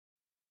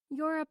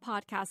You're a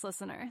podcast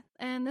listener,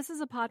 and this is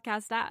a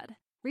podcast ad.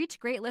 Reach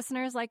great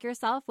listeners like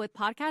yourself with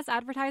podcast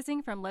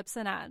advertising from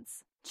Libsyn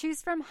Ads.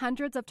 Choose from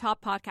hundreds of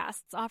top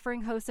podcasts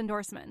offering host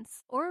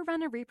endorsements, or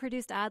run a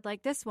reproduced ad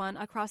like this one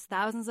across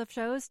thousands of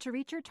shows to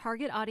reach your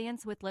target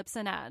audience with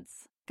Libsyn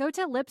Ads. Go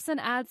to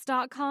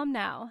libsynads.com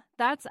now.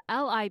 That's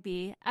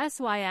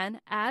LIBSYN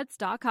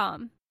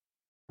ads.com.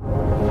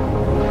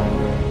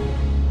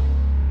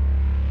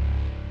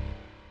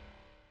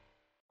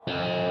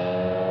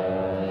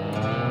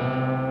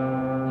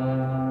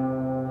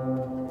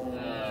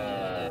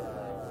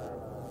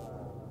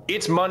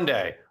 It's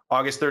Monday,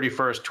 August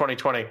 31st,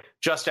 2020,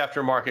 just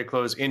after market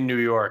close in New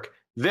York.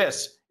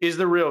 This is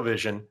the Real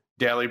Vision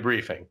Daily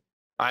Briefing.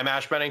 I'm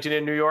Ash Bennington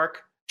in New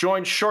York,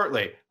 joined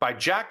shortly by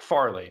Jack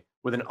Farley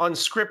with an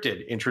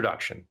unscripted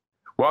introduction.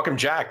 Welcome,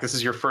 Jack. This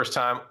is your first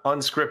time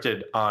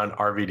unscripted on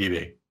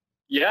RVDB.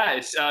 Yeah,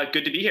 it's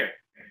good to be here.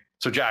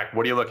 So, Jack,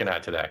 what are you looking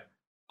at today?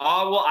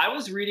 Well, I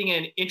was reading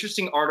an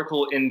interesting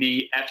article in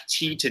the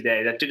FT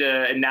today that did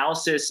an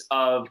analysis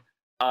of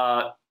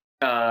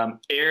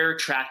air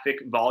traffic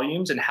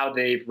volumes and how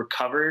they've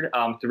recovered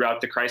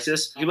throughout the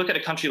crisis. If you look at a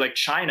country like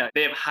China,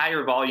 they have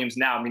higher volumes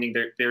now, meaning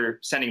they're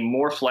sending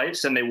more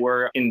flights than they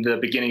were in the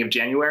beginning of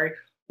January,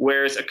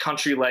 whereas a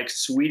country like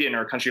Sweden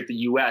or a country of the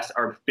US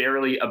are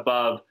barely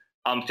above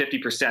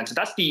 50%. So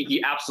that's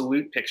the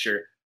absolute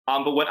picture.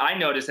 But what I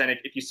noticed, and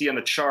if you see on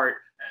the chart,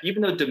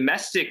 even though the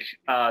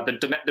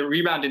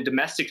rebound in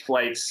domestic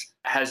flights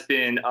has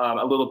been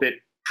a little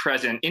bit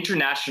present,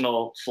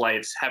 international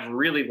flights have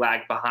really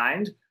lagged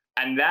behind.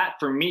 And that,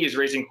 for me, is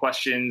raising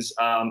questions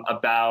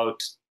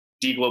about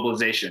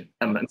deglobalization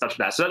and such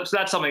that. So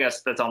that's something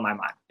that's on my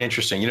mind.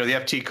 Interesting. You know, the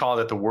FT called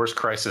it the worst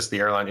crisis the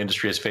airline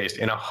industry has faced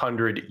in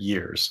 100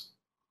 years.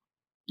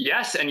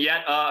 Yes, and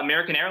yet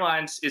American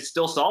Airlines is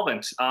still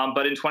solvent.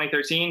 But in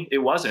 2013, it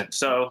wasn't.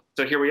 So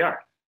here we are.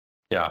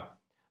 Yeah.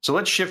 So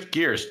let's shift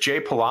gears. Jay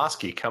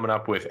Pulaski coming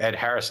up with Ed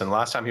Harrison.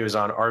 Last time he was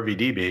on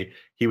RVDB,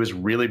 he was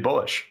really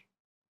bullish.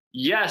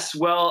 Yes,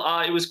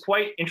 well, it was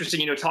quite interesting.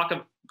 You know, talk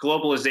of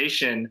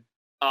globalization.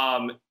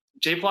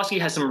 Jay Pulaski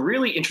has some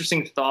really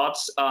interesting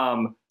thoughts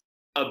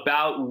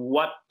about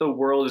what the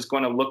world is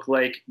going to look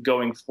like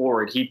going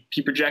forward. He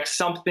projects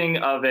something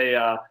of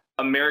a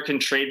American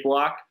trade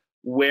bloc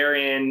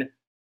wherein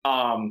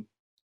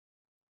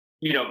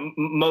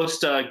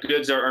most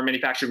goods are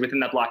manufactured within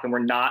that bloc and we're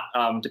not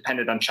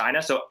dependent on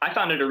China. So I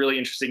found it a really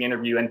interesting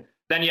interview. And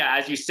then, yeah,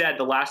 as you said,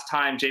 the last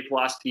time Jay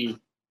Pulaski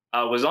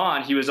was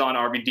on, he was on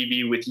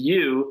RVDB with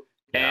you.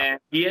 And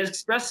he has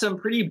expressed some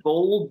pretty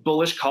bold,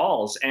 bullish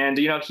calls. And,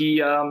 you know, he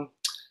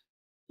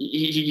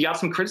got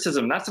some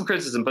criticism, not some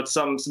criticism, but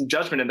some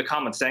judgment in the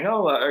comments saying,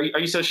 are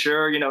you so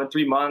sure, you know, in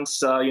 3 months,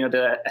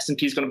 the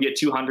S&P is going to be at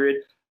 200.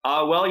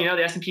 Well, you know,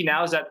 the S&P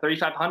now is at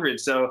 3,500.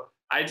 So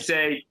I'd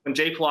say when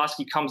Jay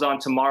Pulaski comes on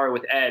tomorrow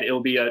with Ed, it'll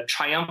be a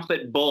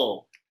triumphant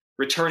bull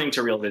returning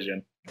to Real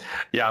Vision.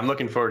 Yeah, I'm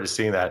looking forward to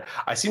seeing that.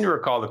 I seem to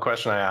recall the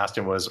question I asked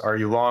him was, are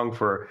you long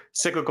for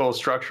cyclical,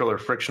 structural, or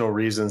frictional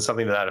reasons,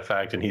 something to that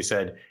effect? And he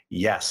said,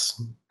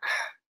 yes.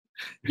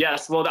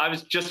 Yes. Well, I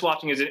was just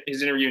watching his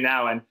interview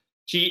now, and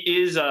he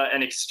is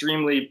an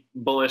extremely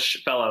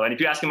bullish fellow. And if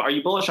you ask him, are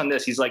you bullish on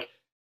this? He's like,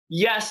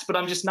 yes, but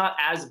I'm just not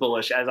as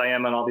bullish as I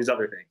am on all these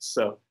other things.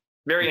 So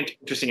very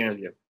interesting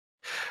interview.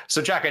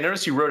 So, Jack, I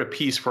noticed you wrote a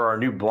piece for our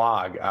new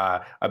blog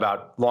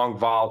about long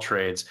vol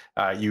trades.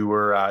 You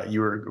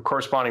were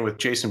corresponding with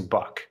Jason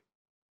Buck.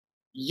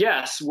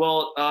 Yes.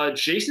 Well,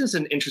 Jason's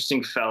an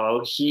interesting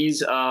fellow.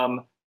 He's a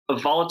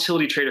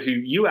volatility trader who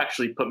you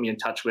actually put me in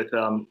touch with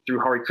through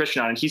Hari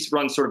Krishnan. And he's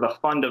run sort of a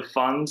fund of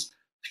funds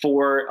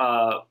for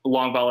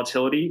long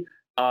volatility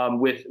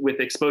with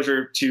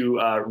exposure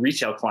to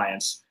retail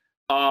clients.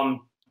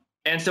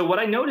 And so what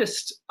I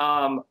noticed,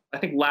 I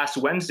think last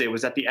Wednesday,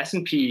 was that the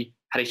S&P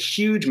had a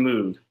huge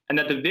move and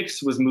that the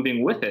VIX was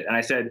moving with it. And I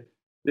said,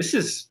 this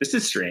is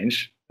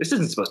strange. This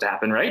isn't supposed to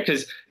happen, right?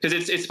 Because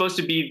it's supposed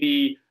to be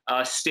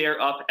the stair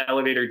up,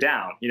 elevator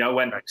down. You know,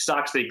 when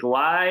stocks, they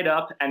glide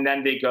up and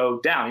then they go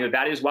down. You know,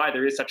 that is why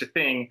there is such a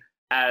thing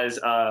as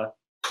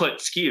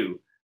put skew.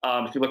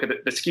 If you look at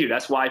the skew,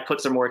 that's why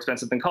puts are more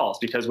expensive than calls,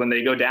 because when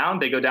they go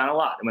down a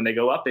lot. And when they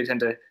go up, they tend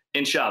to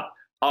inch up.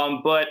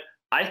 But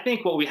I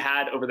think what we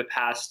had over the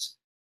past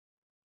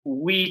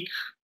week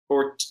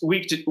or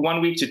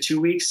 1 week to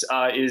 2 weeks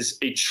is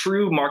a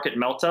true market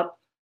melt up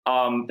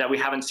that we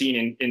haven't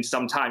seen in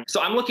some time. So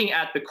I'm looking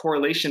at the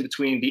correlation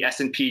between the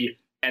S&P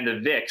and the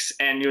VIX.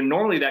 And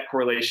normally that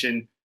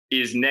correlation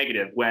is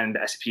negative. When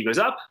the S&P goes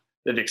up,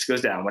 the VIX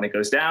goes down. When it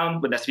goes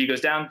down, when the S&P goes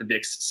down, the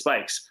VIX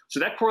spikes. So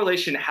that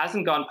correlation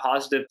hasn't gone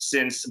positive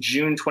since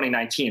June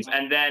 2019.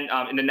 And then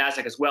in the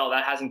NASDAQ as well,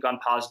 that hasn't gone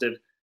positive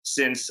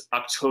since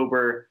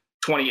October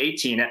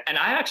 2018. And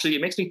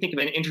it makes me think of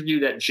an interview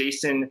that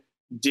Jason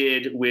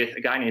did with a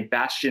guy named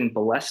Bastian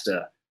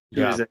Balesta,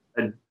 who is a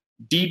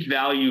deep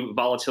value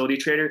volatility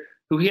trader,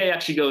 who he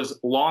actually goes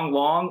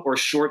long or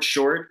short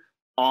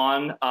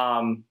on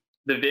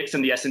the VIX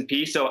and the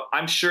S&P. So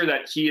I'm sure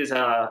that he's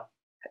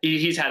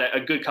had a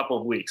good couple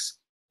of weeks.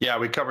 Yeah,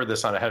 we covered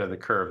this on Ahead of the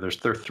Curve.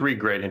 There are 3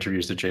 great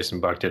interviews that Jason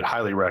Buck did.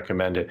 Highly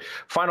recommend it.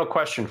 Final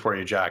question for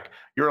you, Jack.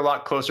 You're a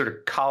lot closer to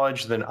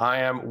college than I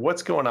am.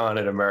 What's going on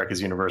at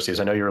America's universities?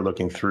 I know you were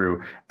looking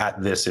through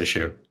at this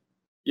issue.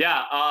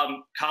 Yeah,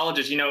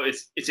 colleges,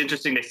 it's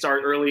interesting. They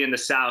start early in the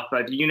South.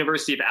 The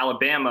University of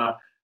Alabama,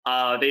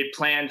 they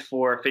planned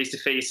for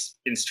face-to-face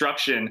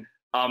instruction.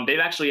 They've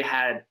actually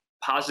had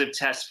positive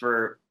tests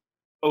for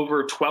over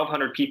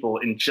 1,200 people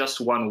in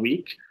just 1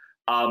 week.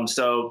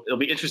 So it'll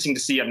be interesting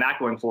to see that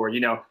going forward.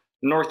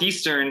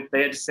 Northeastern,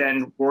 they had to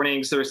send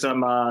warnings. There was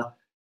some, a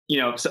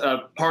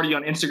party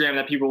on Instagram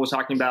that people were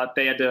talking about.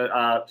 They had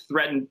to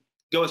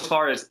go as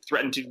far as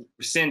threaten to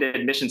rescind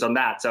admissions on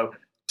that. So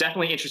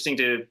definitely interesting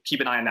to keep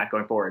an eye on that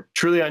going forward.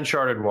 Truly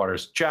uncharted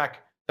waters.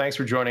 Jack, thanks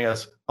for joining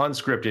us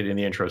unscripted in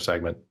the intro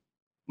segment.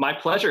 My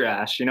pleasure,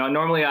 Ash.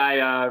 Normally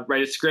I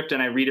write a script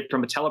and I read it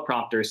from a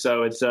teleprompter.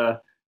 So it's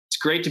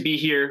great to be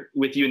here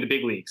with you in the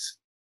big leagues.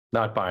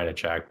 Not buying it,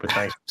 Jack, but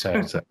thanks for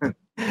saying so.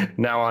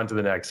 Now on to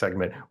the next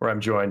segment where I'm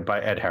joined by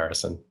Ed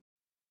Harrison.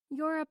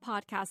 You're a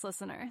podcast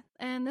listener,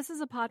 and this is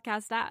a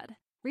podcast ad.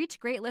 Reach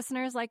great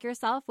listeners like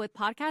yourself with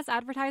podcast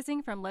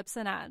advertising from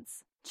Libsyn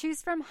Ads.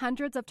 Choose from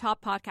hundreds of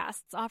top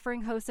podcasts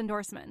offering host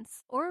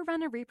endorsements, or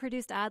run a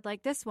reproduced ad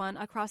like this one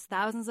across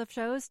thousands of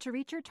shows to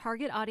reach your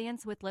target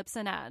audience with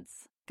Libsyn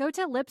Ads. Go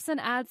to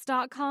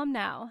libsynads.com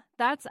now.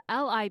 That's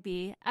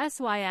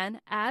LIBSYN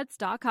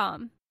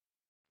ads.com.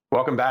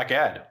 Welcome back,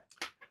 Ed.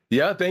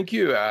 Yeah, thank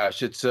you,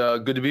 Ash. It's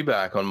good to be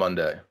back on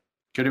Monday.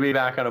 Good to be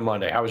back on a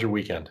Monday. How was your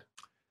weekend?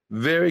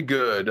 Very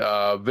good.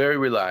 Very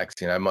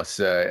relaxing, I must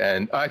say.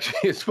 And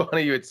actually, it's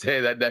funny you would say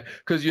that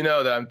because you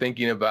know that I'm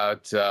thinking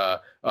about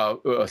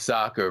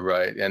soccer,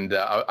 right? And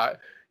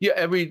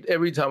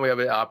every time we have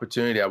an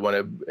opportunity, I want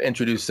to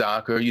introduce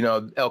soccer.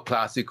 El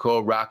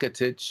Clasico,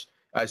 Rakitic.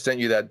 I sent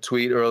you that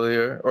tweet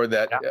earlier, or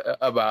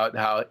about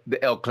how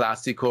the El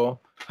Clasico,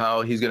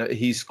 how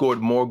he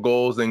scored more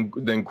goals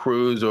than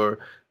Cruz or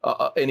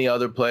any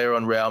other player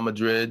on Real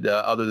Madrid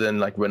other than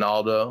like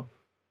Ronaldo.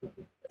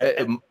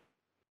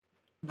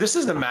 This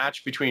is the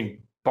match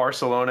between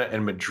Barcelona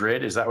and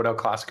Madrid. Is that what El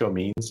Clasico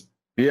means?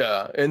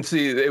 Yeah. And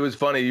see, it was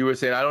funny. You were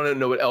saying, I don't even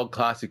know what El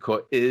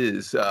Clasico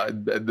is.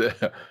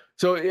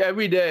 So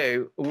every day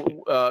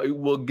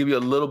we'll give you a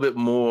little bit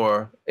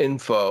more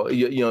info,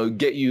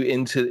 get you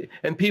into,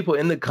 and people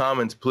in the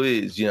comments,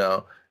 please,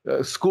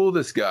 school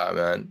this guy,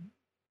 man.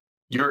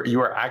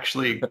 You are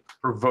actually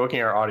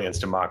provoking our audience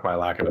to mock my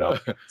lack of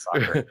knowledge of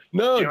soccer.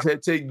 No,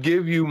 to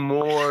give you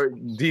more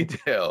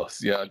details,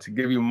 to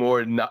give you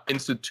more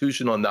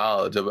institutional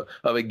knowledge of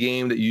a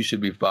game that you should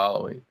be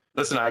following.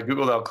 Listen, I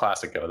Googled El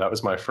Clasico. That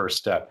was my first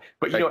step.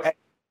 But,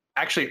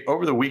 actually,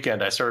 over the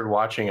weekend, I started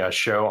watching a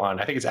show on,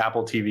 I think it's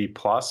Apple TV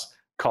Plus,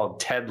 called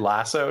Ted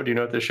Lasso. Do you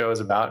know what this show is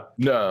about?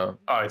 No.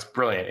 Oh, it's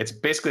brilliant. It's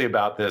basically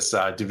about this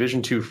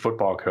Division II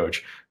football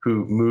coach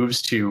who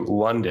moves to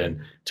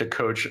London to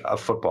coach a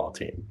football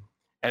team.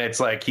 And it's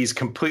like he's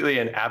completely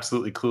and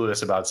absolutely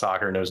clueless about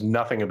soccer, knows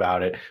nothing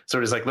about it. So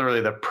it is like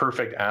literally the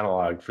perfect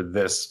analog for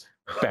this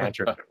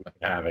banter that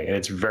we're having. And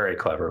it's very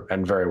clever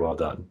and very well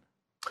done.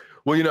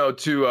 Well,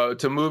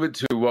 to move it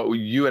to what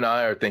you and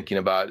I are thinking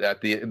about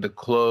at the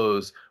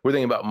close, we're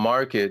thinking about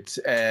markets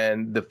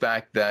and the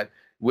fact that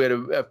we had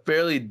a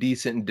fairly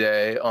decent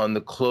day on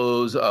the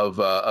close of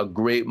a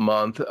great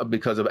month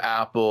because of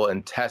Apple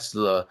and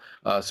Tesla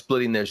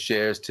splitting their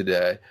shares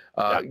today.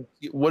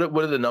 What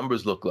do the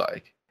numbers look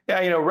like? Yeah,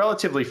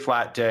 relatively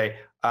flat day.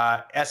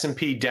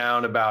 S&P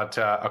down about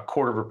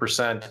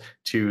 0.25%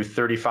 to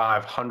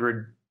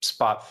 3,500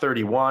 spot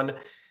 31.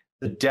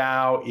 The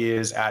Dow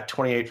is at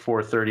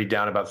 28,430,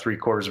 down about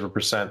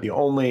 0.75%. The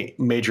only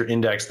major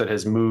index that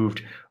has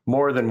moved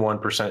more than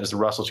 1% is the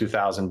Russell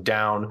 2000,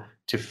 down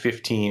to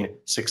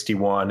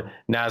 1561.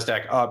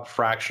 NASDAQ up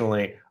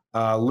fractionally,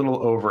 a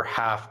little over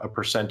 0.5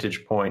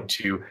 percentage point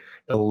to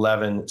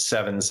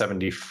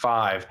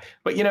 11,775.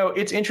 But,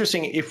 it's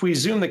interesting. If we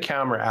zoom the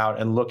camera out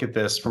and look at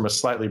this from a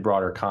slightly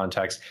broader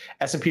context,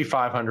 S&P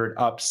 500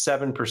 up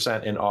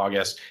 7% in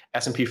August.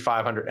 S&P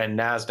 500 and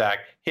NASDAQ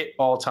hit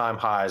all-time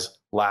highs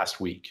last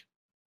week.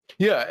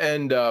 Yeah,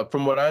 and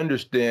from what I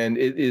understand,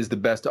 it is the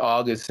best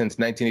August since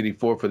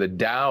 1984 for the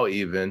Dow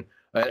even,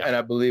 and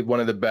I believe one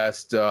of the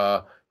best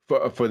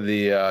for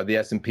the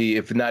S&P,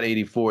 if not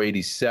 84,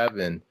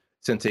 87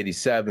 since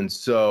 87.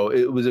 So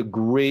it was a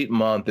great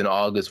month in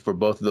August for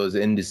both of those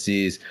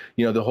indices.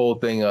 The whole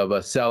thing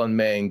of sell in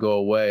May and go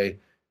away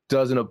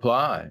doesn't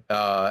apply.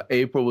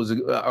 April was,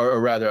 or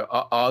rather,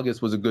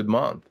 August was a good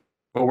month.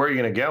 Well, where are you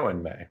going to go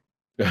in May?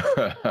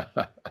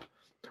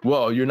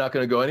 Well, you're not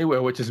going to go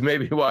anywhere, which is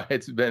maybe why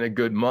it's been a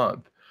good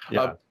month.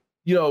 Yeah.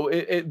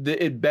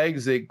 It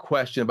begs a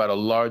question about a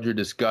larger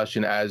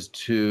discussion as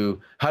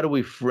to how do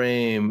we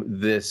frame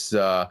this.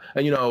 And,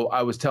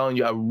 I was telling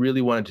you, I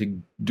really wanted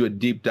to do a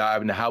deep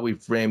dive into how we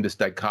frame this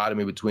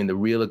dichotomy between the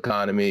real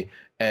economy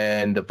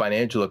and the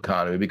financial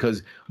economy,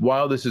 because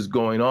while this is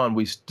going on,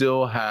 we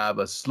still have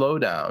a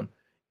slowdown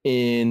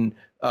in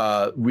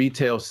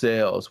retail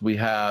sales. We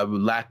have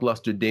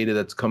lackluster data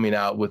that's coming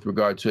out with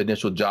regard to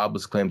initial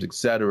jobless claims, et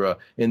cetera,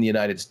 in the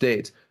United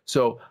States.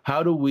 So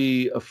how do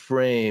we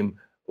frame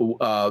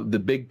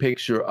the big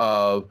picture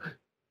of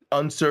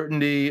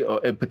uncertainty,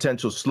 a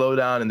potential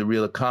slowdown in the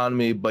real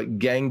economy, but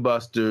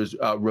gangbusters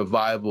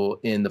revival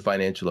in the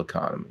financial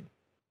economy?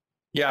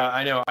 Yeah,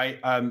 I know.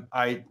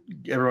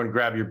 Everyone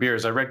grab your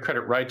beers. I read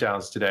Credit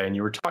Write-Downs today, and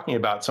you were talking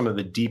about some of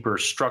the deeper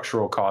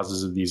structural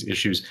causes of these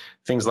issues,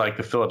 things like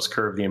the Phillips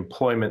curve, the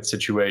employment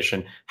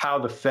situation, how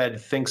the Fed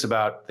thinks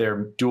about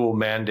their dual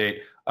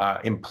mandate,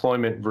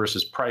 employment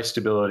versus price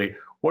stability.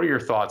 What are your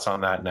thoughts on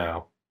that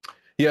now?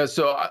 Yeah,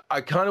 so I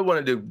kind of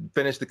wanted to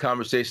finish the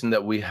conversation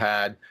that we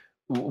had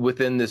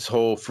within this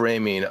whole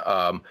framing.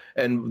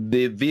 And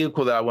the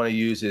vehicle that I want to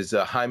use is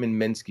Hyman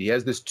Minsky. He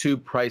has this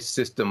two-price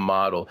system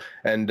model.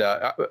 And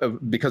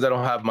because I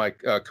don't have my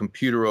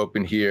computer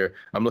open here,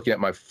 I'm looking at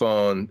my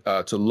phone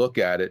to look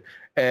at it.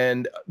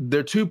 And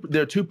there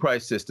are two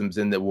price systems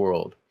in the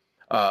world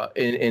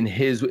in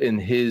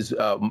his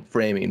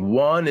framing.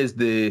 One is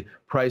the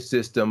price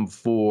system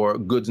for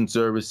goods and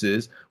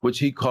services, which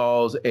he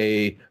calls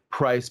a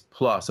price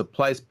plus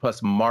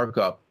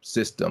markup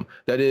system.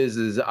 That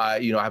is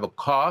I have a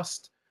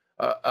cost,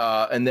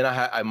 and then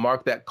I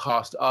mark that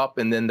cost up,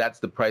 and then that's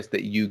the price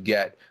that you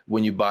get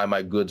when you buy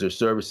my goods or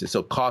services.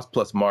 So cost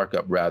plus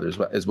markup, rather,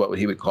 is what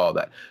he would call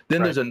that.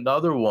 Then There's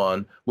another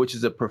one, which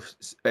is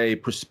a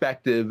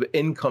prospective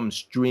income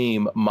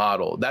stream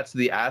model. That's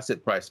the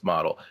asset price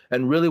model.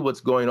 And really what's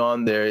going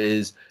on there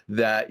is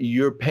that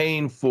you're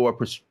paying for a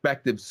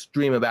prospective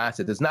stream of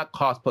assets. It's not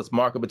cost plus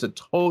markup. It's a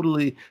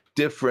totally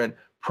different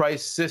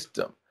price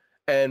system.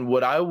 And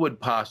what I would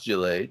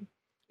postulate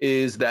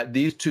is that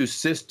these two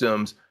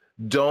systems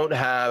don't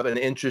have an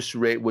interest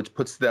rate which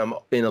puts them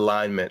in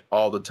alignment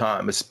all the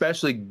time,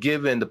 especially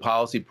given the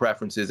policy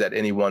preferences at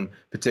any one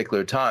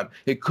particular time.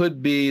 It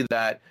could be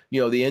that,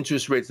 the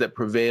interest rates that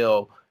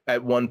prevail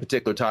at one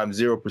particular time,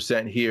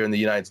 0% here in the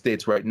United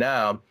States right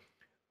now,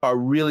 are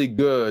really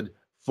good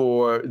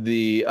for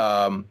the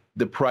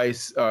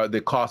price,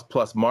 the cost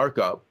plus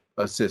markup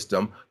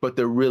system, but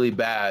they're really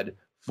bad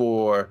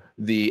for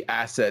the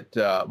asset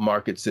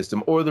market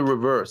system, or the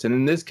reverse. And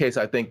in this case,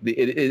 I think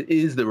it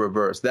is the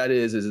reverse. That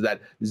is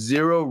that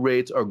zero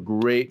rates are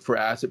great for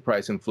asset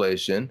price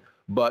inflation,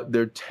 but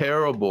they're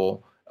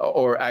terrible,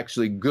 or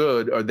actually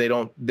good, or they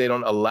don't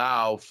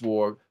allow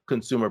for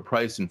consumer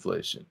price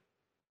inflation.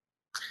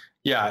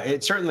 Yeah,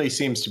 it certainly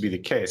seems to be the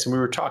case. And we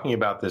were talking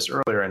about this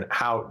earlier, and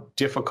how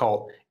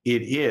difficult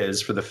it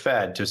is for the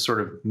Fed to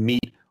sort of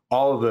meet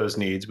all of those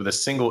needs with a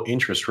single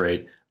interest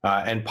rate,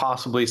 and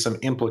possibly some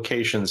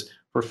implications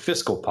for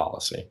fiscal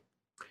policy.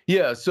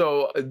 Yeah,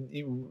 so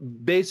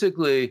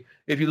basically,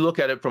 if you look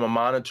at it from a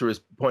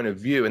monetarist point of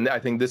view, and I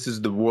think this is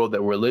the world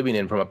that we're living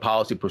in from a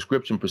policy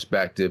prescription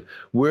perspective,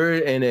 we're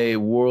in a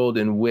world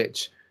in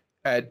which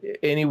at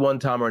any one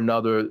time or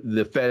another,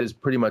 the Fed is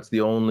pretty much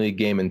the only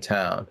game in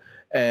town.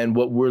 And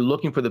what we're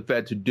looking for the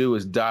Fed to do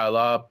is dial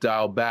up,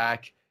 dial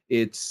back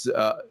its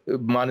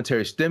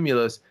monetary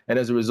stimulus, and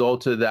as a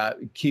result of that,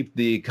 keep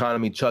the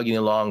economy chugging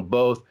along,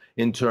 both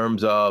in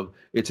terms of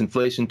its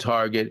inflation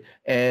target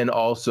and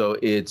also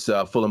its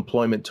full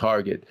employment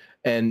target.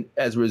 And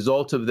as a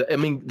result of that,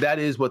 that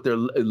is what they're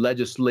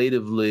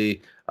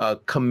legislatively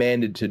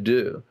commanded to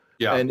do.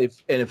 Yeah. And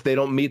if they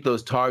don't meet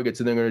those targets,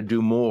 then they're going to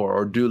do more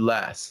or do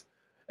less.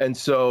 And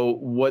so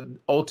what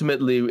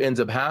ultimately ends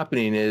up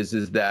happening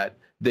is that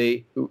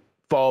they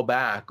fall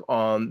back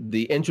on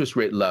the interest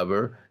rate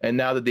lever. And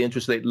now that the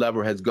interest rate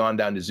lever has gone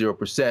down to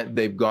 0%,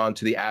 they've gone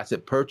to the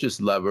asset purchase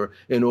lever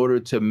in order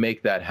to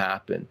make that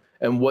happen.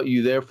 And what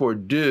you therefore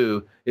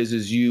do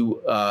is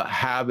you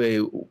have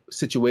a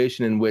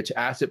situation in which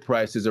asset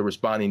prices are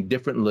responding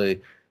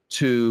differently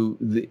to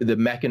the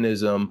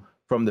mechanism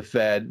from the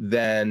Fed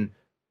than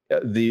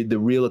the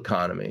real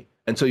economy.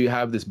 And so you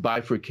have this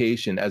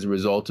bifurcation as a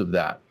result of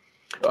that.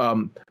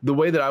 The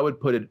way that I would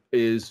put it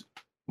is,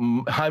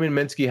 Hyman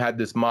Minsky had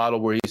this model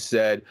where he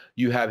said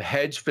you have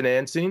hedge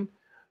financing,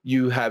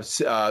 you have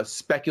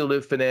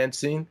speculative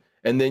financing,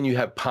 and then you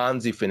have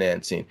Ponzi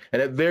financing.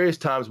 And at various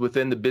times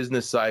within the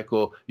business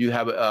cycle, you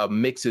have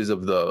mixes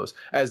of those.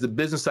 As the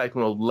business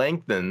cycle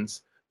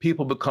lengthens,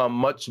 people become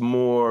much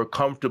more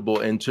comfortable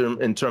in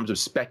terms of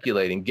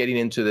speculating, getting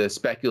into the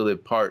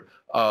speculative part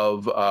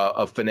of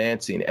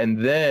financing.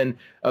 And then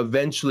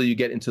eventually you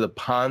get into the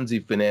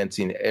Ponzi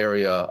financing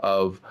area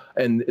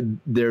and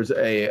there's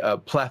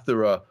a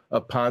plethora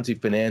of Ponzi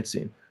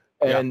financing.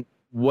 And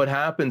what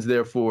happens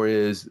therefore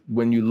is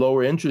when you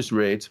lower interest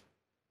rates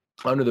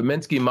under the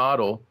Minsky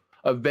model,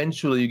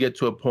 eventually you get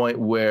to a point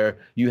where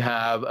you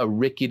have a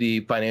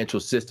rickety financial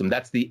system.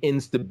 That's the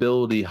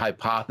instability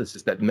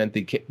hypothesis that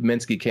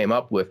Minsky came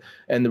up with.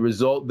 And the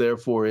result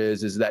therefore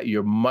is that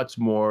you're much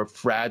more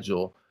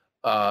fragile,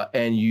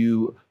 and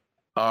you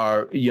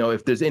are,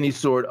 if there's any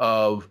sort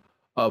of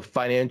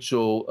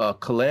financial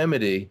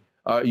calamity,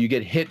 you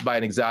get hit by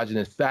an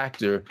exogenous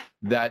factor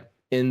that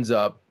ends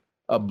up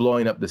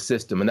blowing up the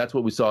system. And that's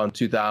what we saw in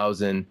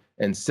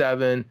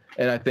 2007.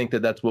 And I think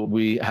that that's what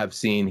we have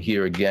seen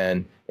here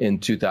again in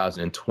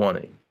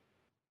 2020.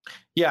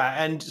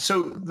 Yeah, and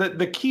so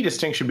the key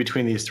distinction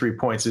between these 3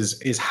 points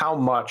is how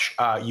much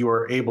you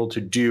are able to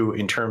do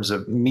in terms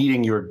of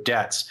meeting your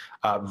debts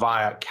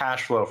via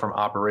cash flow from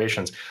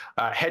operations.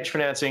 Hedge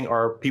financing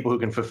are people who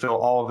can fulfill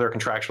all of their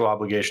contractual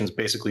obligations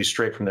basically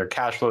straight from their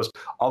cash flows,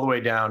 all the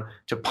way down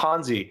to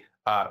Ponzi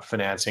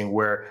financing,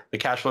 where the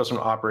cash flows from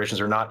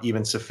operations are not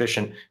even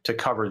sufficient to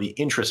cover the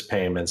interest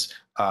payments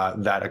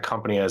that a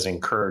company has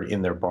incurred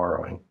in their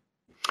borrowing.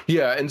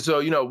 Yeah, and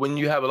so, when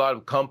you have a lot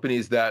of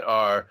companies that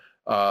are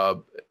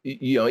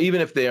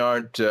even if they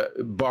aren't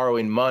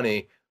borrowing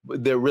money,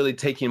 they're really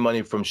taking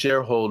money from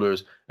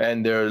shareholders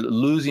and they're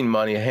losing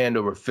money hand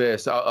over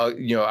fist.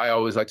 I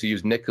always like to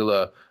use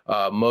Nikola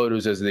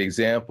Motors as the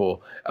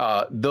example.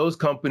 Those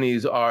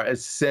companies are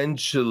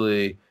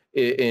essentially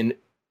in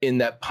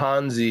that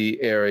Ponzi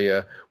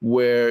area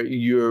where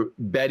you're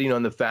betting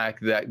on the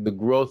fact that the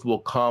growth will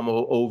come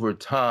over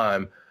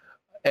time.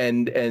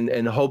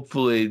 And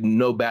hopefully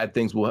no bad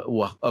things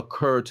will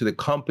occur to the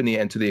company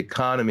and to the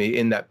economy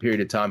in that period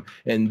of time,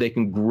 and they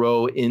can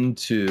grow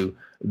into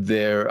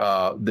their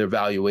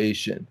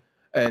valuation.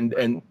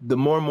 And the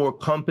more and more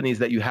companies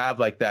that you have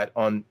like that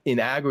in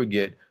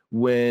aggregate,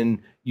 when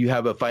you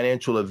have a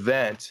financial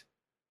event,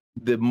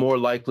 the more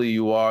likely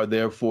you are,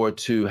 therefore,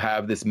 to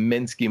have this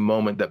Minsky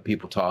moment that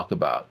people talk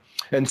about.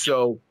 And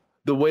so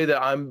the way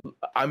that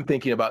I'm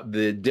thinking about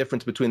the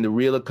difference between the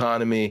real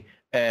economy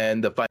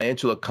and the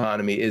financial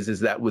economy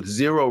is that with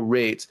zero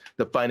rates,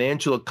 the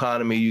financial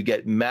economy, you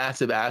get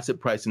massive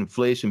asset price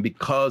inflation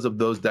because of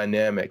those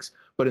dynamics.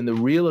 But in the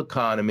real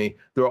economy,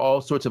 there are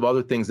all sorts of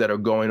other things that are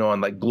going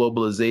on, like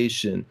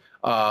globalization,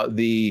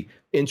 the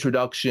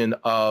introduction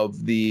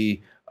of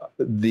the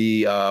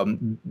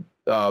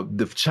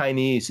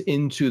Chinese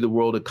into the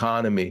world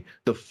economy,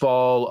 the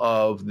fall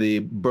of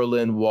the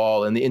Berlin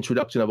Wall, and the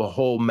introduction of a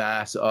whole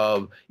mass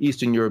of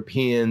Eastern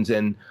Europeans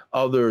and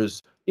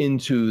others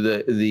into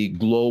the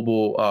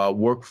global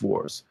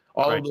workforce.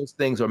 All of those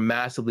things are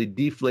massively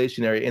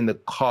deflationary in the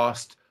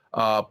cost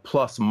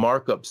plus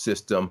markup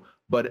system,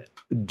 but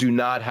do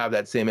not have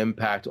that same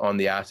impact on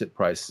the asset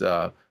price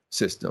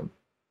system.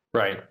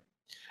 Right.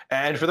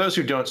 And for those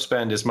who don't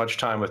spend as much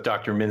time with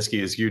Dr.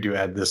 Minsky as you do,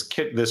 Ed,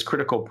 this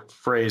critical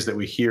phrase that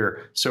we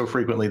hear so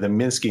frequently, the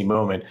Minsky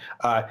moment,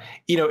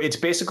 it's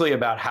basically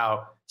about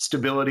how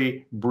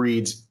stability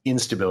breeds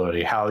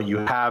instability, how you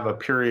have a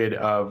period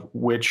of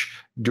which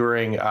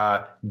during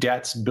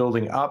debts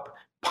building up,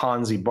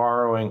 Ponzi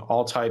borrowing,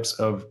 all types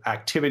of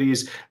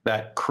activities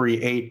that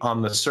create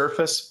on the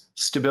surface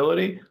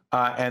stability,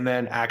 and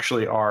then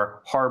actually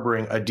are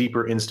harboring a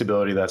deeper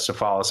instability that's to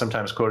follow,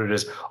 sometimes quoted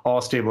as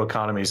all stable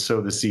economies sow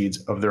the seeds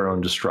of their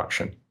own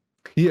destruction.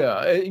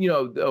 Yeah,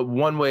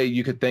 one way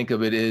you could think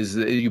of it is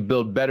you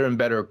build better and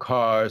better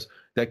cars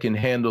that can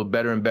handle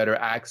better and better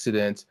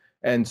accidents,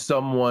 and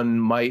someone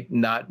might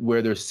not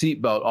wear their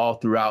seatbelt all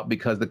throughout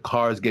because the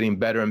car is getting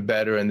better and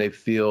better, and they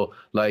feel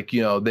like,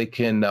 they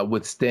can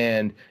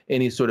withstand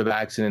any sort of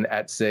accident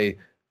at, say,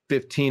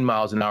 15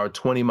 miles an hour,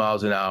 20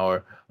 miles an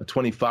hour,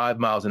 25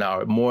 miles an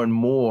hour, more and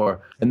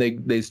more, and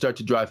they start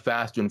to drive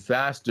faster and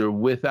faster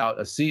without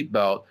a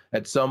seatbelt.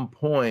 At some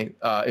point,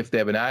 if they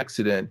have an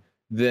accident,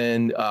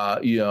 then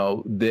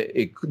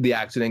the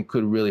accident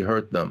could really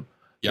hurt them.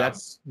 Yeah.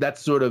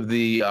 That's sort of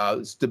the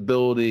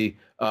stability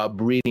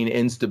breeding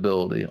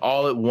instability.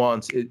 All at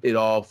once, it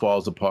all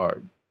falls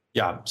apart.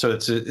 Yeah, so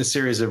it's a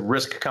series of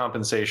risk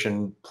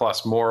compensation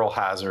plus moral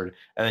hazard,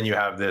 and then you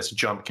have this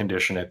jump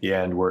condition at the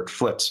end where it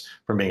flips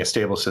from being a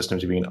stable system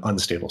to being an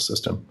unstable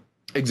system.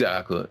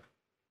 Exactly.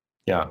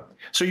 Yeah.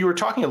 So you were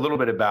talking a little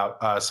bit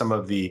about some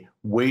of the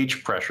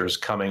wage pressures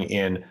coming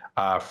in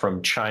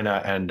from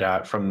China and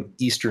from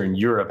Eastern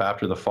Europe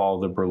after the fall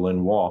of the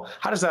Berlin Wall.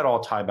 How does that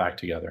all tie back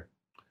together?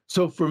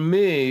 So for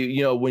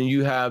me, when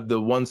you have the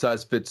one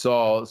size fits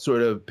all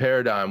sort of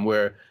paradigm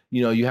where,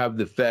 you have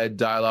the Fed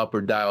dial up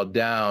or dial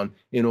down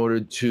in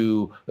order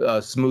to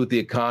smooth the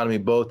economy,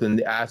 both in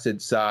the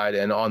asset side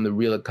and on the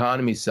real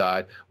economy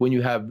side, when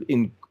you have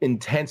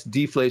intense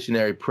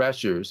deflationary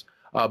pressures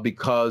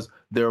because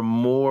there are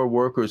more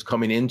workers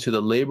coming into the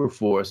labor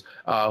force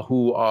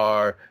who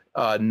are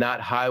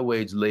not high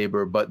wage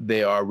labor, but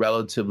they are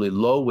relatively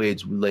low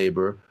wage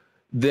labor,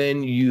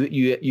 then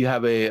you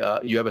have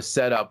a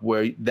setup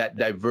where that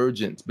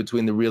divergence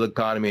between the real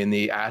economy and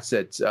the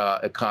assets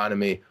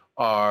economy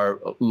are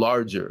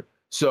larger.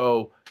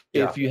 So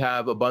if you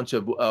have a bunch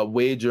of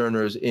wage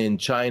earners in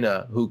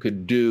China who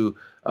could do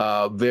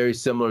very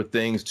similar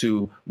things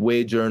to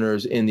wage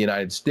earners in the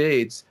United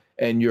States,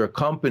 and you're a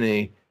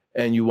company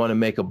and you want to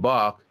make a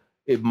buck,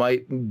 it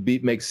might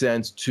make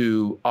sense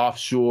to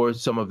offshore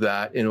some of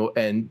that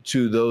and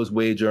to those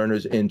wage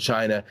earners in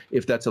China,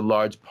 if that's a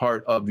large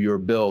part of your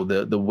bill,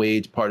 the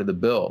wage part of the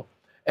bill.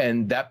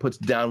 And that puts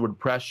downward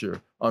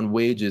pressure on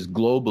wages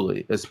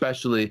globally,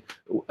 especially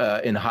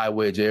in high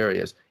wage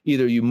areas.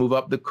 Either you move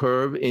up the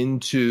curve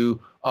into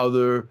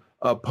other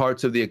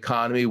parts of the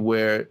economy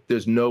where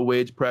there's no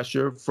wage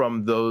pressure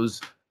from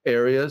those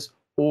areas,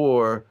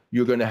 or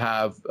you're going to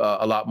have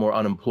a lot more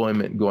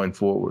unemployment going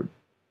forward.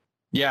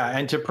 Yeah,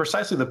 and to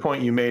precisely the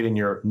point you made in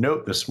your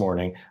note this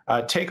morning,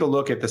 take a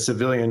look at the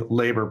civilian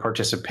labor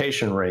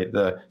participation rate,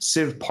 the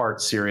CivPart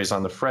series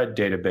on the Fred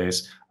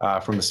database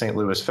from the St.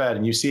 Louis Fed,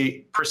 and you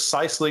see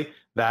precisely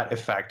that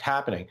effect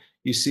happening.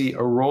 You see a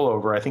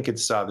rollover. I think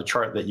it's the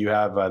chart that you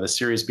have. The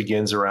series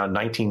begins around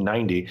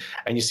 1990,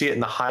 and you see it in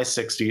the high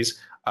 60s,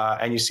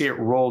 and you see it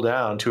roll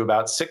down to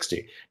about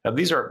 60. Now,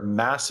 these are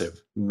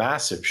massive,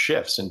 massive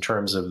shifts in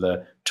terms of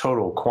the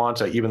total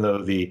quanta, even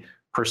though the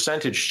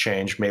percentage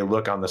change may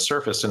look on the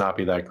surface to not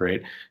be that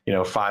great,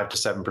 5 to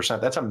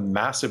 7%. That's a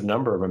massive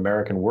number of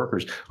American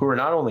workers who are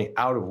not only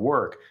out of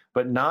work,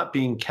 but not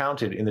being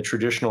counted in the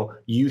traditional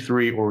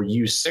U3 or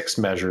U6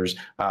 measures,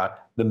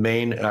 the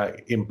main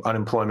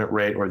unemployment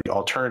rate or the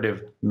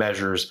alternative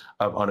measures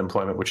of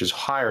unemployment, which is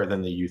higher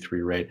than the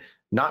U3 rate,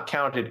 not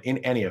counted in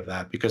any of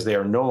that because they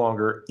are no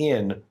longer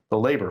in the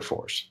labor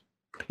force.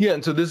 Yeah,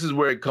 and so this is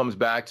where it comes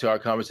back to our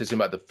conversation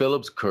about the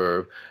Phillips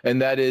curve, and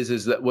that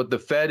is that what the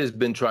Fed has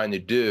been trying to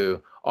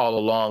do all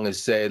along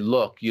is say,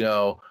 look, we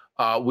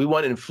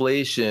want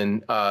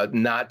inflation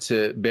not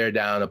to bear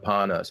down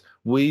upon us.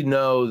 We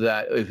know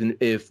that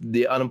if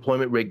the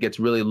unemployment rate gets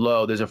really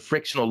low, there's a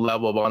frictional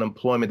level of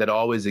unemployment that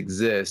always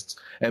exists,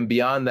 and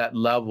beyond that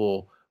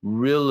level,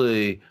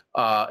 really,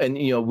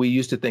 we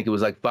used to think it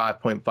was like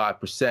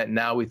 5.5%.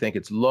 Now we think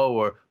it's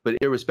lower, but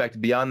irrespective,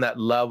 beyond that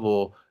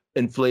level,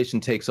 inflation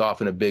takes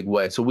off in a big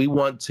way. So we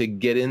want to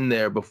get in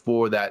there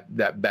before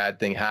that bad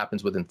thing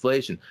happens with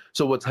inflation.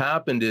 So what's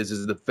happened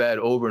is the Fed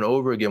over and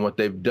over again, what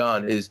they've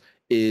done is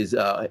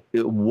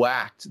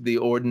whacked the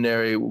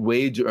ordinary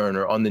wage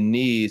earner on the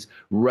knees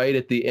right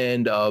at the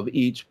end of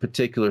each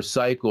particular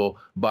cycle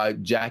by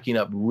jacking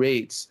up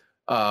rates.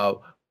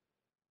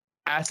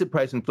 Asset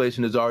price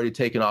inflation has already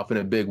taken off in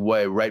a big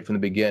way right from the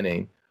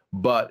beginning,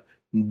 but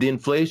the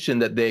inflation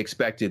that they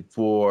expected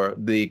for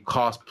the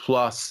cost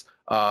plus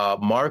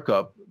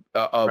markup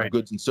of right.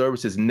 goods and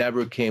services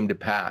never came to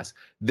pass.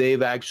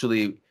 They've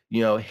actually,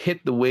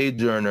 hit the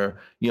wage earner,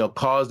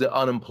 caused the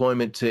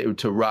unemployment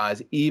to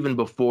rise even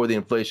before the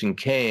inflation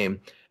came.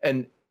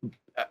 And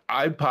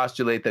I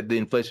postulate that the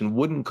inflation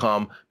wouldn't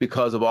come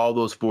because of all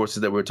those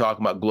forces that we're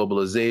talking about: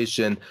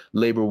 globalization,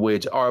 labor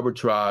wage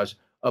arbitrage,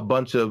 a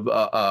bunch of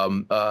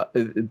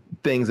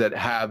things that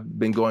have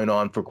been going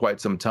on for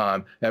quite some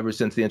time, ever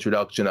since the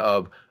introduction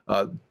of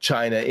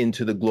China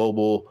into the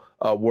global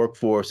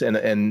workforce and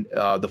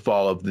the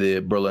fall of the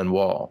Berlin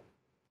Wall.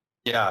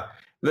 Yeah,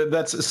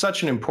 that's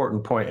such an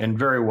important point and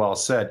very well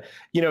said.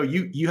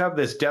 You have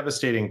this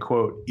devastating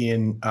quote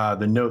in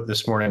the note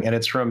this morning, and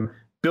it's from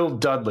Bill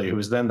Dudley, who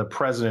was then the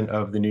president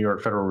of the New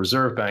York Federal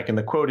Reserve Bank. And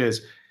the quote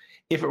is,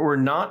 "If it were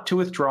not to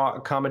withdraw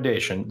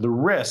accommodation, the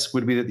risk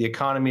would be that the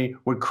economy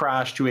would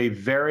crash to a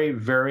very,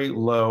 very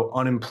low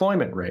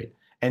unemployment rate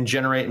and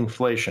generate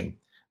inflation.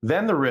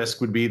 Then the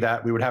risk would be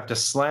that we would have to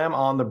slam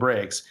on the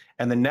brakes,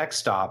 and the next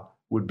stop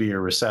would be a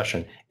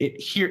recession."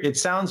 It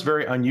sounds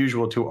very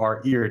unusual to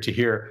our ear to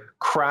hear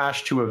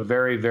crash to a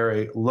very,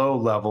 very low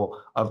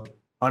level of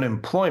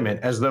unemployment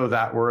as though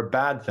that were a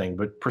bad thing.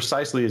 But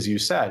precisely as you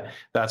said,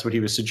 that's what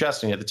he was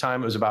suggesting. At the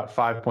time, it was about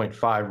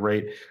 5.5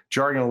 rate.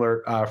 Jargon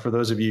alert for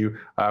those of you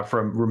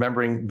from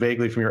remembering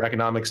vaguely from your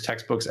economics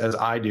textbooks as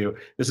I do.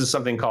 This is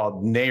something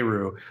called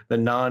NAIRU, the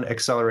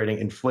non-accelerating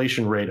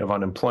inflation rate of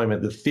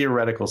unemployment, the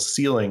theoretical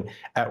ceiling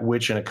at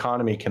which an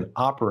economy can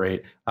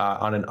operate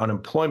on an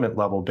unemployment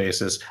level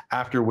basis,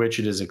 after which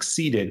it is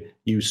exceeded,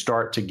 you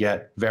start to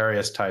get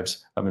various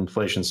types of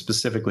inflation,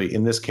 specifically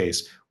in this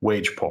case,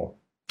 wage pull.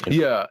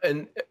 Yeah.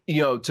 And,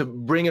 to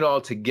bring it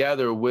all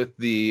together with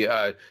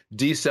the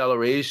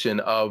deceleration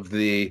of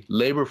the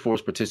labor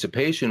force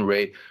participation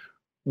rate,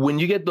 when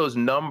you get those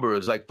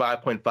numbers like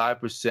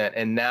 5.5%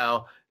 and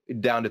now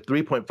down to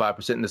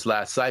 3.5% in this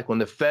last cycle,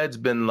 and the Fed's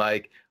been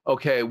like,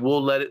 okay,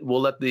 we'll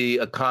let the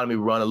economy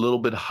run a little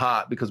bit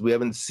hot because we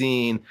haven't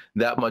seen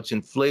that much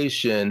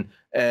inflation.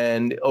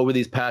 And over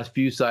these past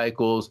few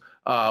cycles,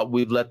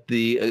 we've let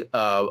the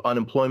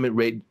unemployment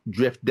rate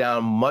drift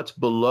down much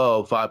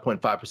below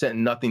 5.5%,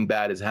 and nothing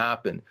bad has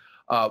happened.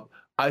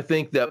 I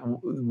think that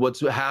what's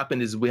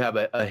happened is we have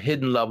a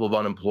hidden level of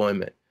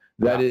unemployment.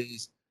 That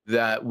is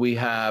that we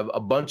have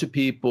a bunch of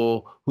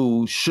people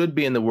who should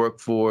be in the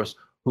workforce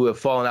who have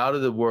fallen out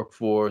of the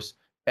workforce.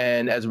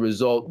 And as a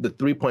result, the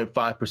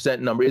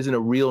 3.5% number isn't a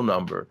real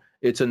number.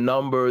 It's a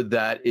number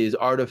that is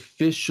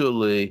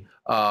artificially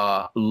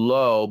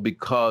low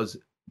because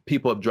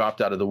people have dropped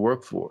out of the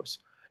workforce.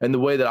 And the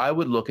way that I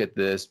would look at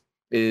this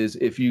is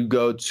if you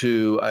go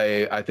to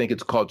I think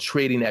it's called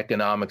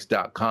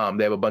tradingeconomics.com.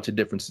 They have a bunch of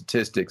different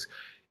statistics.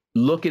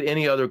 Look at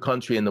any other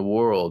country in the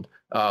world,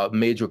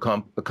 major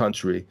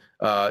country,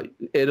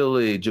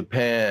 Italy,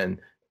 Japan,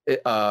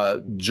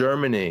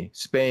 Germany,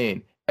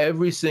 Spain.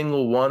 Every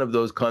single one of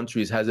those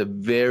countries has a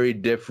very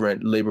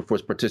different labor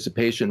force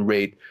participation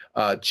rate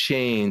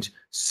change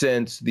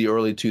since the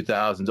early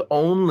 2000s.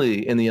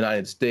 Only in the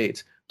United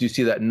States do you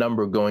see that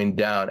number going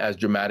down as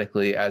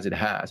dramatically as it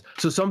has.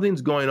 So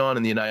something's going on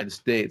in the United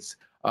States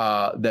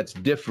that's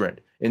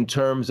different in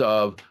terms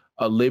of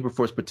a labor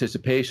force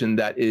participation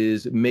that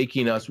is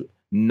making us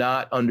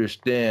not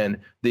understand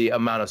the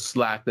amount of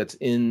slack that's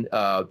in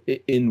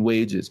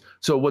wages.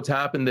 So what's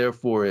happened,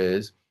 therefore,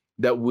 is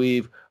that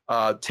we've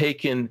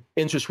taken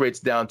interest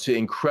rates down to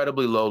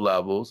incredibly low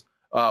levels,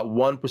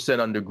 1%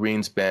 under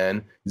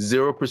Greenspan,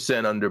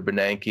 0% under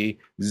Bernanke,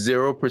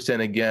 0%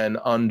 again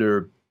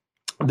under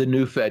the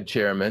new Fed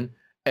chairman.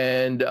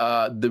 And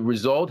the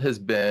result has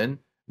been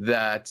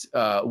that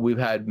we've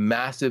had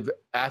massive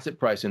asset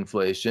price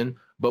inflation,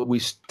 but we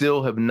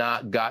still have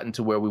not gotten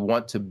to where we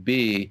want to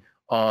be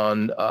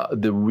on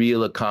the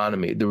real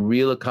economy. The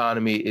real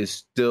economy is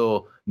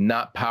still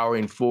not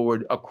powering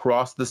forward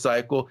across the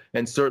cycle,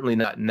 and certainly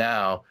not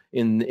now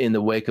in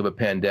the wake of a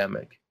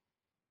pandemic.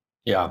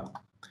 Yeah,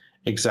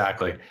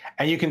 exactly.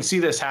 And you can see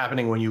this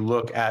happening when you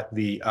look at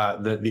the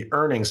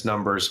earnings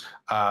numbers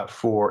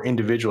for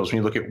individuals, when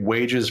you look at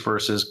wages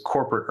versus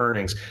corporate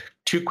earnings.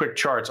 Two quick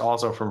charts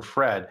also from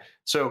Fred.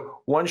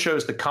 So one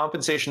shows the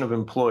compensation of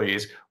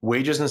employees,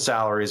 wages and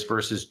salaries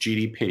versus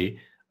GDP.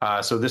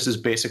 So this is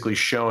basically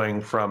showing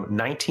from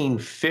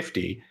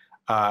 1950,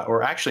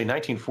 or actually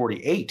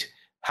 1948,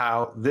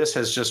 how this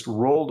has just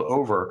rolled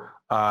over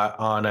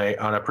on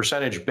a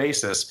percentage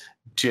basis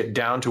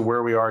down to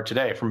where we are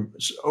today, from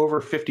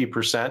over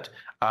 50%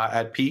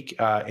 at peak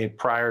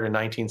prior to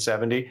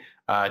 1970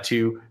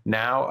 to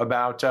now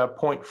about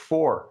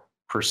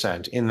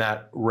 0.4% in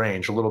that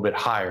range, a little bit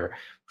higher.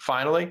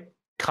 Finally,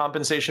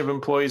 compensation of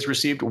employees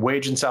received,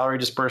 wage and salary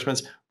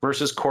disbursements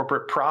versus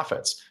corporate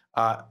profits.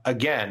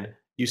 Again,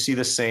 you see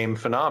the same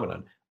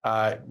phenomenon,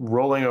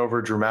 rolling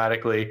over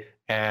dramatically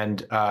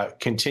and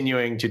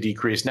continuing to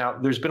decrease. Now,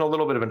 there's been a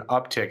little bit of an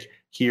uptick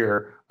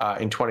here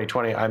in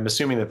 2020. I'm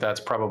assuming that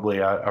that's probably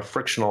a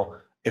frictional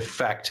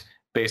effect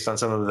based on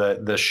some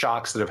of the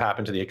shocks that have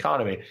happened to the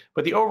economy.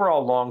 But the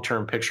overall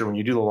long-term picture, when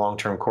you do the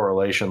long-term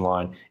correlation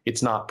line,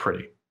 it's not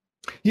pretty.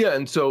 Yeah,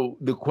 and so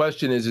the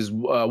question is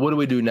what do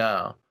we do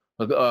now?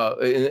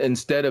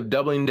 Instead of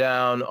doubling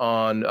down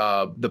on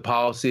the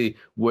policy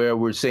where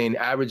we're saying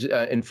average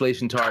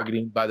inflation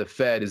targeting by the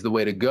Fed is the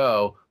way to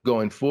go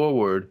going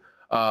forward,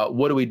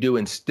 what do we do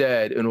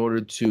instead in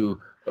order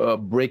to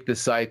break the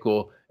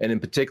cycle, and in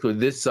particular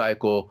this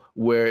cycle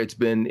where it's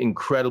been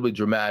incredibly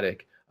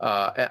dramatic?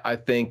 I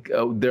think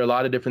there are a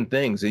lot of different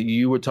things.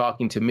 You were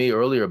talking to me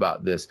earlier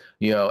about this.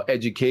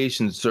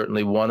 Education is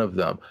certainly one of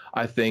them.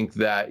 I think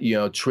that,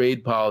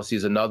 trade policy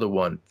is another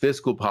one.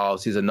 Fiscal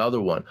policy is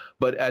another one.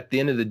 But at the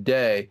end of the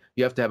day,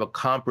 you have to have a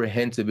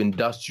comprehensive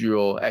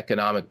industrial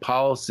economic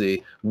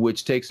policy,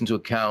 which takes into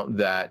account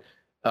that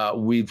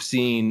we've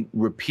seen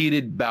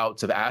repeated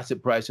bouts of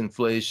asset price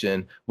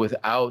inflation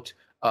without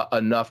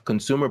enough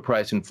consumer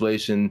price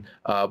inflation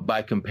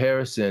by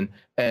comparison,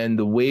 and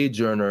the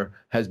wage earner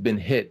has been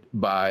hit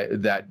by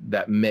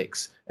that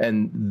mix,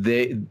 and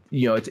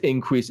it's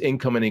increased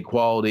income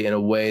inequality in a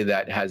way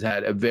that has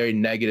had a very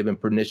negative and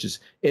pernicious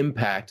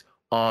impact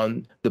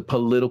on the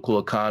political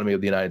economy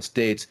of the United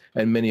States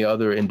and many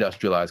other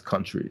industrialized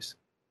countries.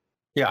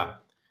 Yeah.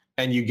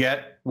 And you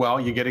get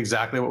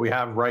exactly what we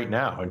have right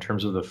now in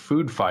terms of the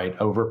food fight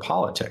over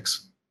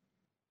politics.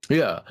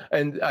 Yeah.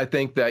 And I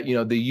think that,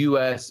 the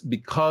U.S.,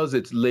 because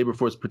its labor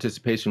force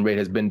participation rate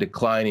has been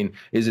declining,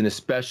 is an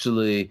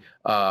especially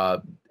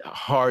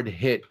hard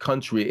hit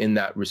country in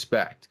that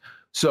respect.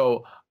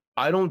 So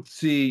I don't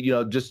see,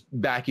 just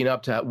backing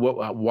up to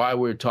why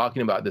we're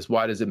talking about this.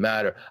 Why does it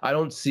matter? I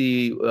don't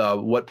see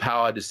what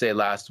Powell had to say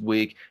last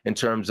week in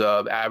terms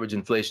of average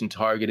inflation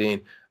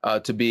targeting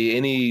to be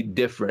any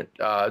different,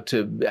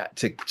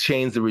 to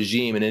change the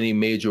regime in any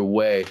major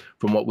way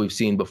from what we've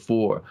seen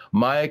before.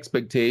 My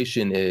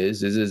expectation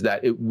is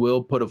that it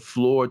will put a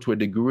floor to a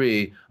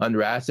degree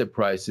under asset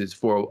prices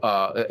for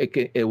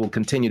it will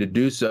continue to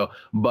do so,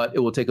 but it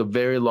will take a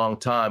very long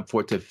time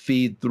for it to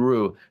feed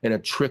through in a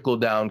trickle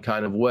down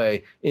kind of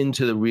way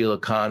into the real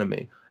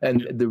economy.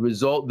 And the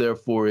result,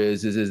 therefore,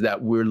 is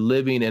that we're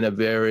living in a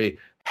very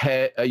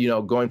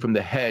going from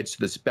the hedge to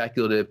the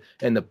speculative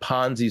and the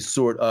Ponzi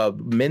sort of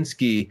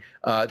Minsky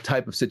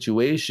type of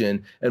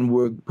situation. And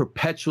we're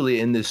perpetually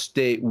in this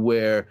state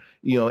where,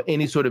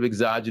 any sort of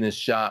exogenous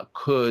shock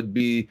could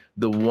be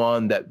the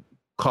one that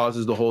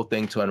causes the whole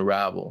thing to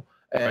unravel.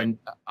 And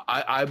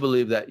right. I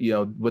believe that,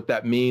 what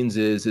that means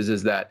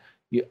is that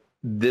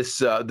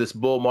this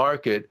bull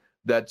market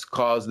that's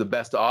caused the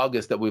best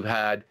August that we've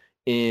had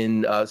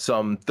in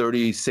some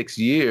 36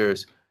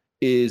 years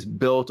is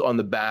built on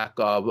the back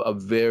of a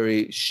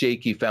very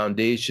shaky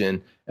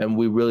foundation, and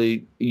we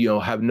really,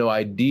 have no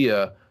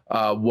idea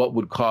what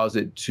would cause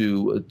it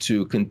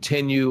to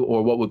continue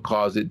or what would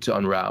cause it to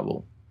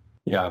unravel.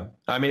 Yeah,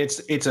 I mean,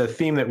 it's a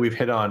theme that we've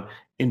hit on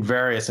in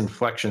various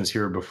inflections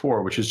here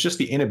before, which is just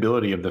the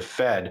inability of the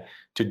Fed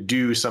to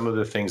do some of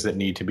the things that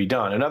need to be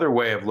done. Another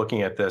way of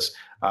looking at this,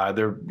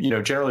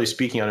 generally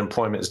speaking,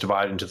 unemployment is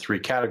divided into three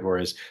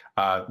categories.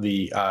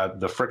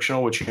 The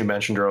frictional, which you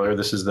mentioned earlier,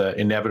 this is the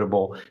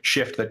inevitable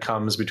shift that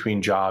comes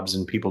between jobs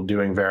and people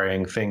doing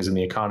varying things in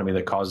the economy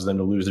that causes them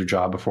to lose their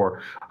job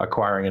before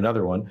acquiring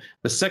another one.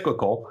 The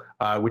cyclical,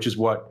 which is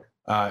what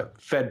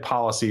Fed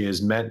policy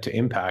is meant to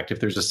impact. If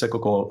there's a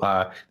cyclical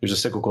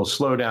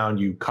slowdown,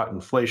 you cut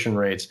inflation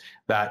rates,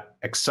 that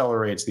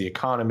accelerates the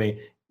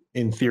economy.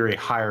 In theory,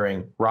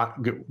 hiring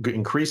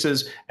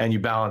increases, and you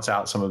balance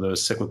out some of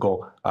those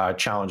cyclical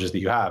challenges that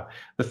you have.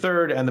 The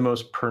third and the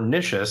most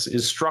pernicious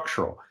is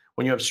structural.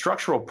 When you have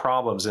structural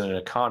problems in an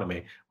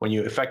economy, when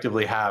you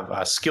effectively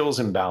have skills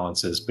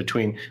imbalances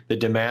between the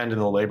demand in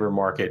the labor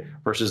market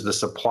versus the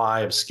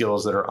supply of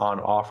skills that are on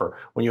offer,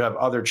 when you have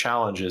other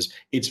challenges,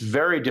 it's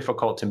very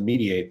difficult to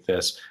mediate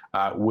this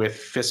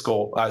with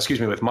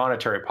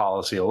monetary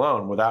policy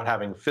alone without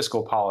having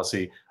fiscal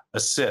policy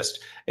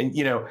assist. And,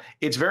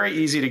 it's very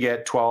easy to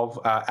get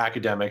 12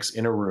 academics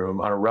in a room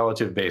on a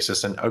relative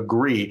basis and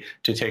agree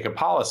to take a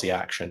policy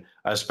action,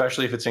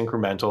 especially if it's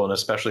incremental and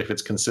especially if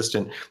it's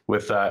consistent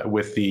with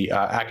the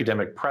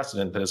academic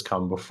precedent that has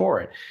come before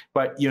it.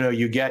 But, you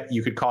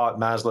could call it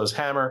Maslow's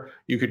hammer.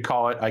 You could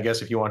call it, I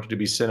guess, if you wanted to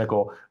be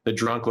cynical, the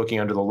drunk looking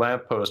under the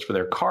lamppost for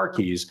their car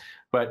keys.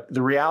 But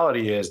the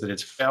reality is that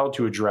it's failed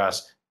to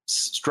address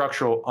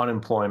structural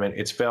unemployment.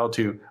 It's failed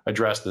to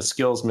address the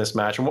skills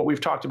mismatch and what we've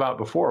talked about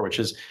before, which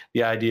is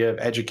the idea of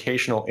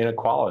educational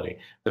inequality.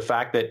 The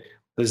fact that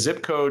the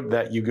zip code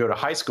that you go to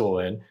high school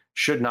in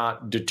should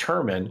not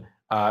determine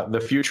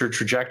the future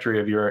trajectory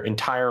of your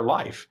entire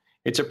life.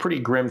 It's a pretty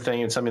grim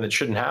thing and something that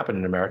shouldn't happen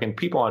in America. And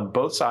people on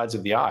both sides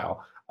of the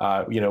aisle,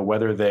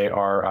 whether they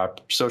are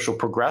social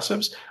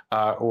progressives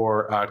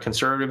or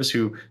conservatives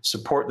who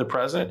support the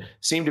president,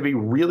 seem to be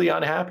really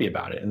unhappy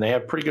about it. And they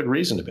have pretty good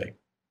reason to be.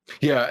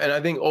 Yeah, and I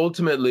think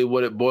ultimately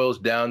what it boils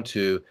down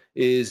to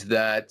is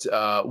that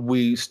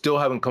we still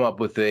haven't come up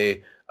with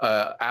a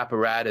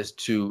apparatus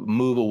to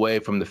move away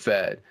from the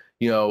Fed.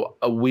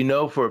 We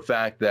know for a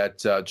fact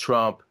that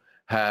Trump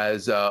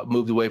has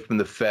moved away from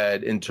the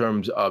Fed in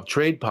terms of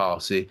trade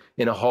policy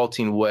in a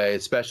halting way,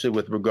 especially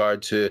with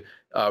regard to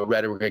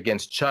rhetoric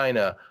against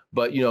China.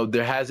 But,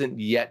 there hasn't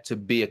yet to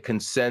be a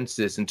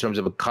consensus in terms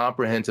of a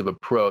comprehensive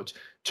approach, in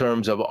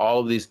terms of all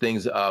of these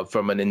things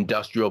from an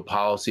industrial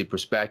policy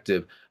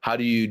perspective. How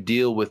do you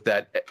deal with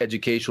that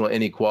educational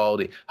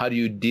inequality? How do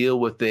you deal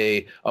with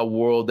a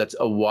world that's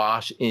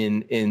awash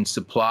in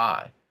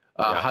supply?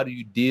 How do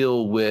you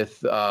deal with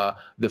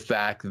the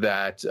fact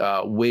that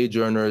wage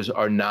earners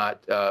are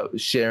not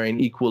sharing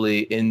equally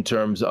in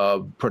terms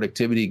of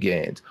productivity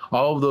gains?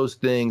 All of those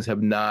things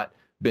have not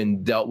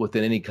been dealt with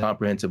in any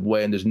comprehensive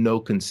way, and there's no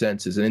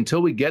consensus. And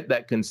until we get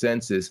that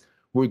consensus,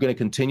 we're going to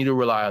continue to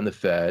rely on the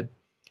Fed,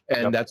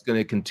 and that's going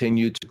to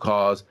continue to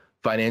cause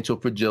financial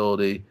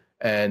fragility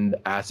and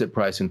asset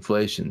price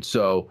inflation.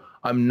 So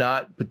I'm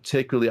not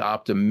particularly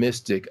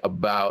optimistic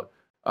about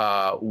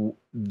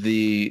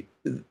the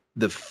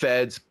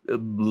Fed's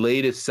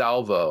latest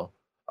salvo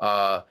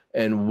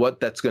and what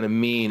that's going to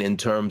mean in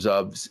terms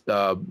of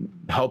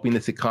helping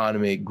this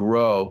economy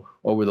grow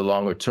over the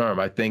longer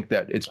term. I think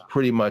that it's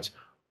pretty much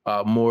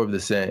more of the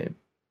same.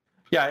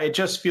 Yeah, it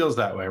just feels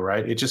that way,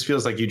 right? It just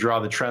feels like you draw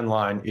the trend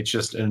line. It's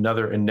just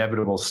another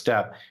inevitable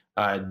step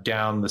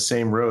down the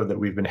same road that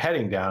we've been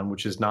heading down,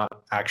 which is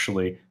not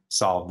actually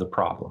solve the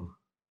problem.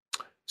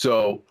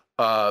 So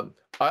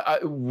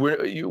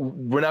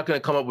we're not going to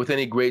come up with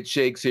any great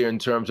shakes here in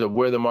terms of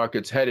where the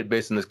market's headed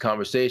based on this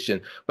conversation.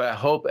 But I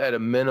hope at a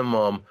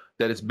minimum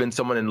that it's been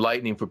somewhat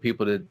enlightening for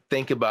people to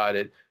think about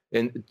it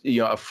and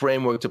a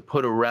framework to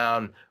put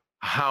around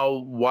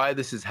why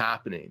this is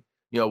happening.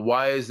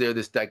 Why is there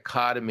this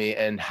dichotomy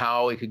and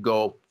how it could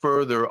go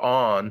further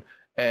on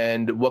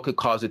and what could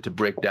cause it to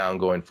break down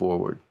going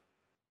forward?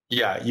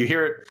 Yeah, you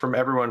hear it from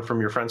everyone from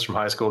your friends from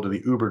high school to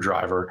the Uber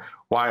driver.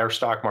 Why are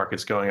stock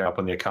markets going up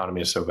when the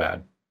economy is so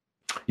bad?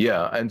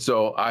 Yeah, and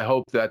so I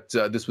hope that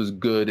this was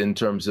good in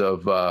terms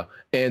of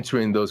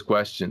answering those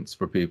questions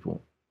for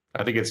people.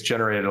 I think it's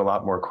generated a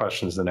lot more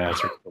questions than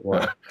answers.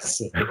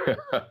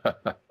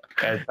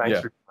 And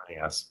thanks for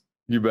joining us.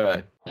 You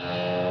bet.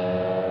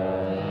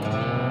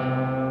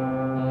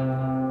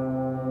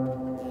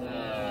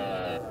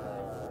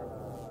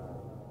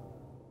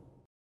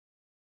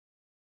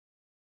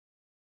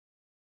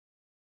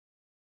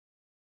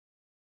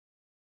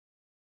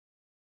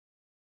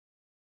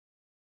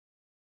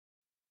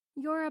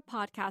 You're a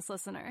podcast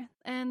listener,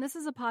 and this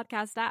is a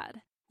podcast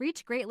ad.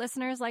 Reach great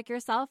listeners like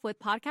yourself with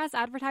podcast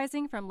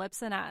advertising from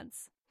Libsyn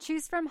Ads.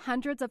 Choose from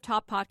hundreds of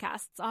top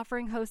podcasts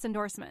offering host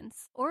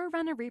endorsements, or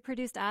run a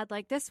reproduced ad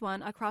like this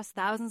one across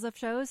thousands of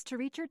shows to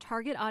reach your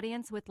target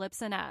audience with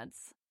Libsyn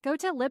Ads. Go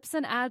to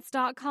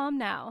libsynads.com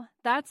now.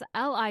 That's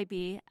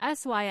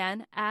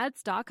LIBSYN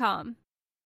ads.com.